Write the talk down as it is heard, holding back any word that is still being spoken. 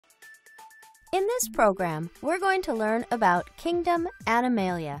In this program, we're going to learn about Kingdom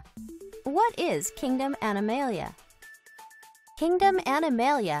Animalia. What is Kingdom Animalia? Kingdom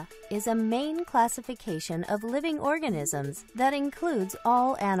Animalia is a main classification of living organisms that includes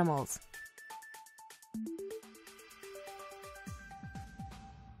all animals.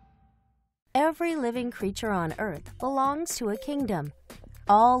 Every living creature on Earth belongs to a kingdom.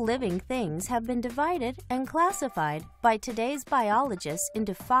 All living things have been divided and classified by today's biologists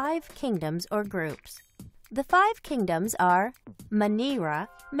into 5 kingdoms or groups. The 5 kingdoms are metre,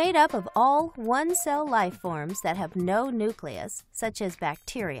 made up of all one-cell life forms that have no nucleus, such as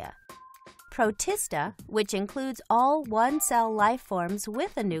bacteria. Protista, which includes all one-cell life forms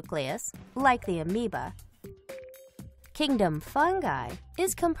with a nucleus, like the amoeba. Kingdom fungi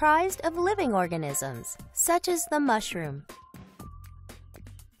is comprised of living organisms, such as the mushroom.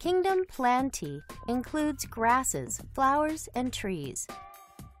 Kingdom plantae includes grasses, flowers, and trees.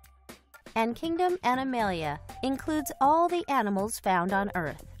 And Kingdom Animalia includes all the animals found on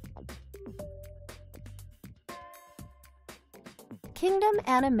Earth. Kingdom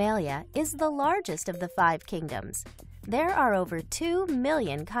Animalia is the largest of the 5 kingdoms. There are over 2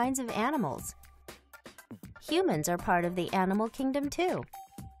 million kinds of animals. Humans are part of the animal kingdom too.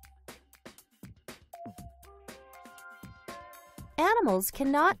 Animals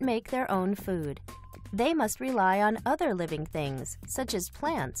cannot make their own food. They must rely on other living things, such as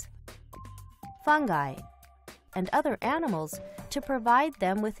plants, fungi, and other animals to provide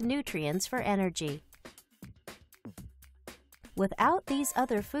them with nutrients for energy. Without these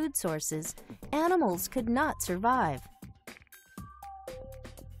other food sources, animals could not survive.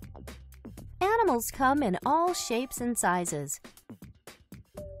 Animals come in all shapes and sizes.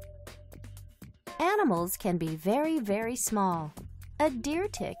 Animals can be very, very small. A deer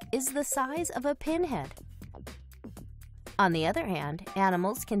tick is the size of a pinhead. On the other hand,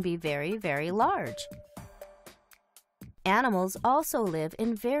 animals can be very, very large. Animals also live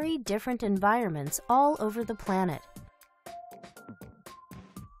in very different environments all over the planet.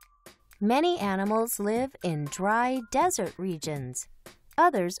 Many animals live in dry desert regions.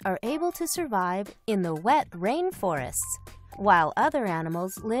 Others are able to survive in the wet rainforests, while other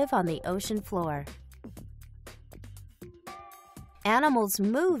animals live on the ocean floor. Animals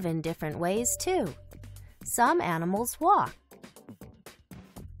move in different ways too. Some animals walk.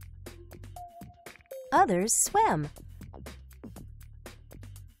 Others swim.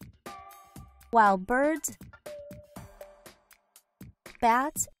 While birds,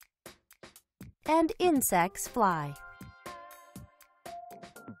 bats, and insects fly.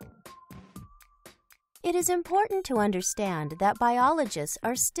 It is important to understand that biologists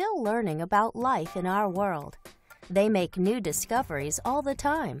are still learning about life in our world. They make new discoveries all the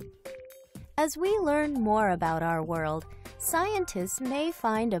time. As we learn more about our world, scientists may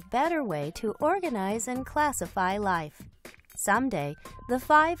find a better way to organize and classify life. Someday, the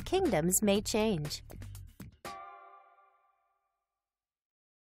 5 kingdoms may change.